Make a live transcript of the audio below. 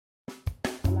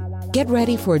Get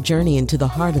ready for a journey into the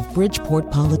heart of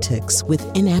Bridgeport politics with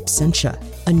In Absentia,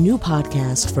 a new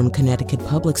podcast from Connecticut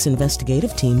Public's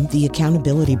investigative team, The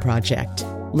Accountability Project.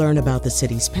 Learn about the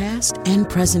city's past and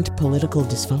present political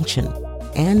dysfunction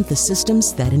and the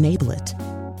systems that enable it.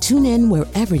 Tune in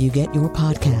wherever you get your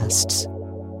podcasts.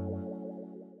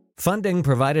 Funding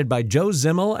provided by Joe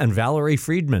Zimmel and Valerie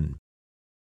Friedman.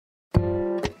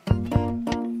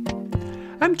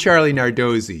 I'm Charlie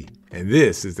Nardozzi, and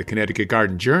this is the Connecticut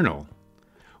Garden Journal.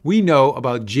 We know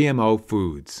about GMO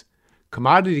foods.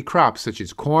 Commodity crops such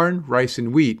as corn, rice,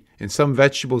 and wheat, and some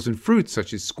vegetables and fruits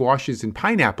such as squashes and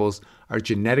pineapples are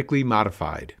genetically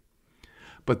modified.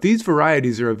 But these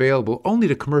varieties are available only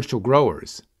to commercial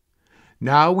growers.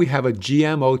 Now we have a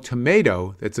GMO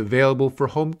tomato that's available for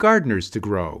home gardeners to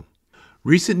grow.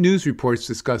 Recent news reports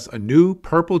discuss a new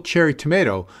purple cherry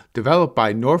tomato developed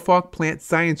by Norfolk Plant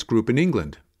Science Group in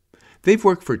England. They've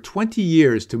worked for 20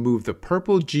 years to move the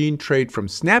purple gene trait from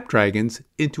snapdragons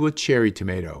into a cherry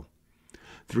tomato.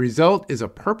 The result is a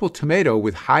purple tomato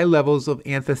with high levels of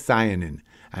anthocyanin,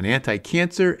 an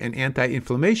anti-cancer and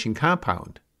anti-inflammation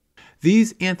compound.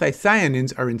 These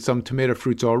anthocyanins are in some tomato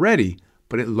fruits already,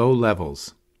 but at low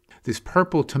levels. This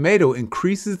purple tomato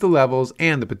increases the levels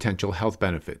and the potential health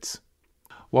benefits.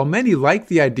 While many like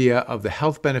the idea of the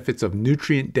health benefits of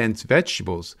nutrient-dense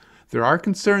vegetables, there are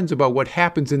concerns about what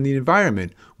happens in the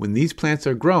environment when these plants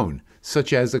are grown,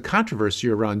 such as the controversy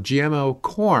around GMO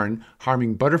corn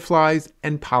harming butterflies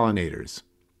and pollinators.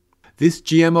 This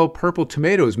GMO purple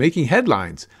tomato is making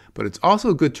headlines, but it's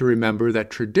also good to remember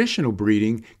that traditional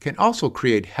breeding can also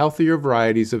create healthier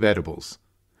varieties of edibles.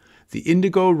 The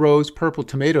indigo rose purple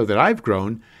tomato that I've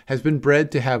grown has been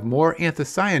bred to have more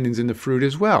anthocyanins in the fruit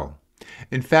as well.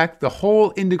 In fact, the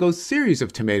whole indigo series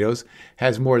of tomatoes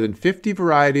has more than 50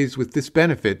 varieties with this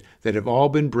benefit that have all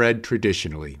been bred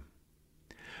traditionally.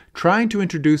 Trying to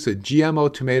introduce a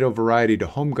GMO tomato variety to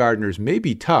home gardeners may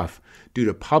be tough due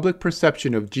to public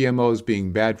perception of GMOs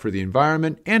being bad for the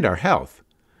environment and our health.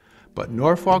 But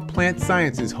Norfolk Plant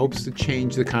Sciences hopes to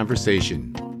change the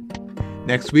conversation.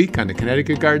 Next week on the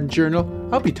Connecticut Garden Journal,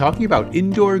 I'll be talking about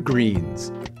indoor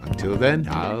greens. Until then,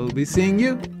 I'll be seeing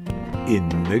you in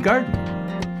the garden.